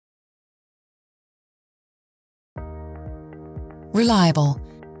Reliable.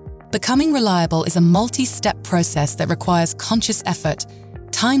 Becoming reliable is a multi-step process that requires conscious effort,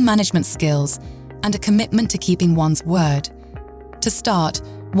 time management skills, and a commitment to keeping one's word. To start,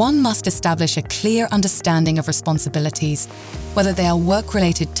 one must establish a clear understanding of responsibilities, whether they are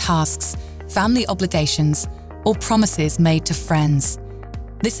work-related tasks, family obligations, or promises made to friends.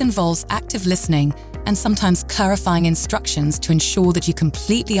 This involves active listening and sometimes clarifying instructions to ensure that you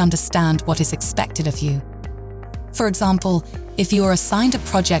completely understand what is expected of you. For example, if you are assigned a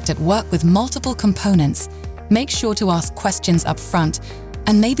project at work with multiple components, make sure to ask questions up front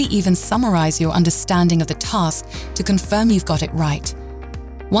and maybe even summarize your understanding of the task to confirm you've got it right.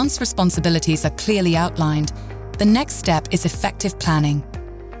 Once responsibilities are clearly outlined, the next step is effective planning.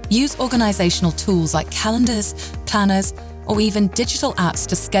 Use organizational tools like calendars, planners, or even digital apps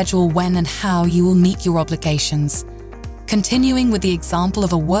to schedule when and how you will meet your obligations. Continuing with the example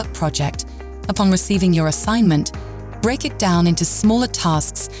of a work project, upon receiving your assignment, break it down into smaller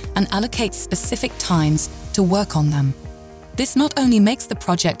tasks and allocate specific times to work on them. This not only makes the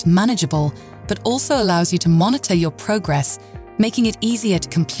project manageable, but also allows you to monitor your progress, making it easier to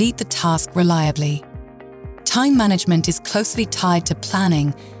complete the task reliably. Time management is closely tied to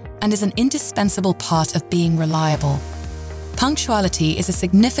planning and is an indispensable part of being reliable. Punctuality is a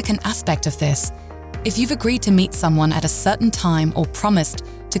significant aspect of this. If you've agreed to meet someone at a certain time or promised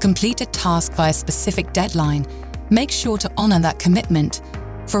to complete a task by a specific deadline, make sure to honor that commitment.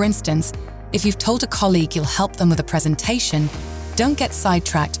 For instance, if you've told a colleague you'll help them with a presentation, don't get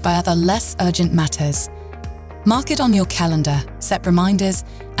sidetracked by other less urgent matters. Mark it on your calendar, set reminders,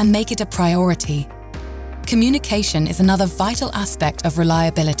 and make it a priority. Communication is another vital aspect of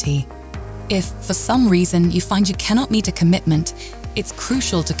reliability. If, for some reason, you find you cannot meet a commitment, it's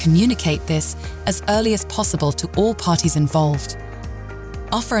crucial to communicate this as early as possible to all parties involved.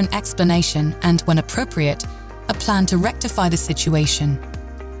 Offer an explanation and, when appropriate, a plan to rectify the situation.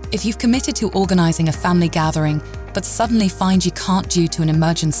 If you've committed to organizing a family gathering but suddenly find you can't due to an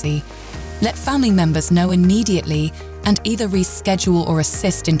emergency, let family members know immediately and either reschedule or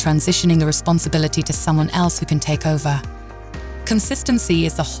assist in transitioning the responsibility to someone else who can take over. Consistency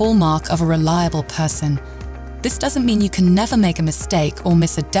is the hallmark of a reliable person. This doesn't mean you can never make a mistake or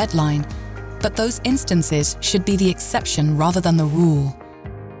miss a deadline, but those instances should be the exception rather than the rule.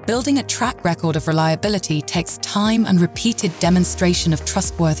 Building a track record of reliability takes time and repeated demonstration of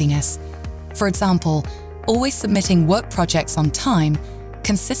trustworthiness. For example, always submitting work projects on time,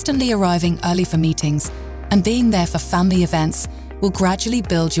 consistently arriving early for meetings, and being there for family events will gradually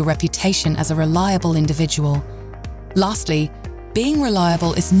build your reputation as a reliable individual. Lastly, being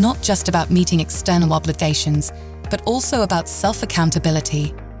reliable is not just about meeting external obligations, but also about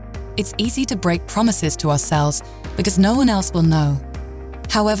self-accountability. It's easy to break promises to ourselves because no one else will know.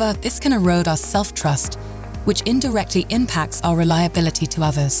 However, this can erode our self-trust, which indirectly impacts our reliability to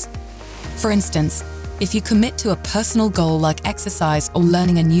others. For instance, if you commit to a personal goal like exercise or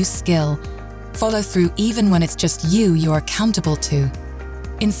learning a new skill, follow through even when it's just you're accountable to.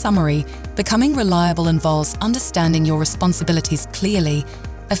 In summary, becoming reliable involves understanding your responsibilities clearly,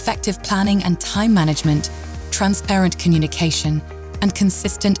 effective planning and time management, transparent communication, and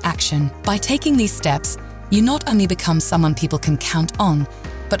consistent action. By taking these steps, you not only become someone people can count on,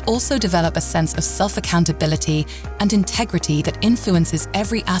 but also develop a sense of self-accountability and integrity that influences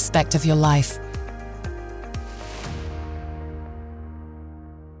every aspect of your life.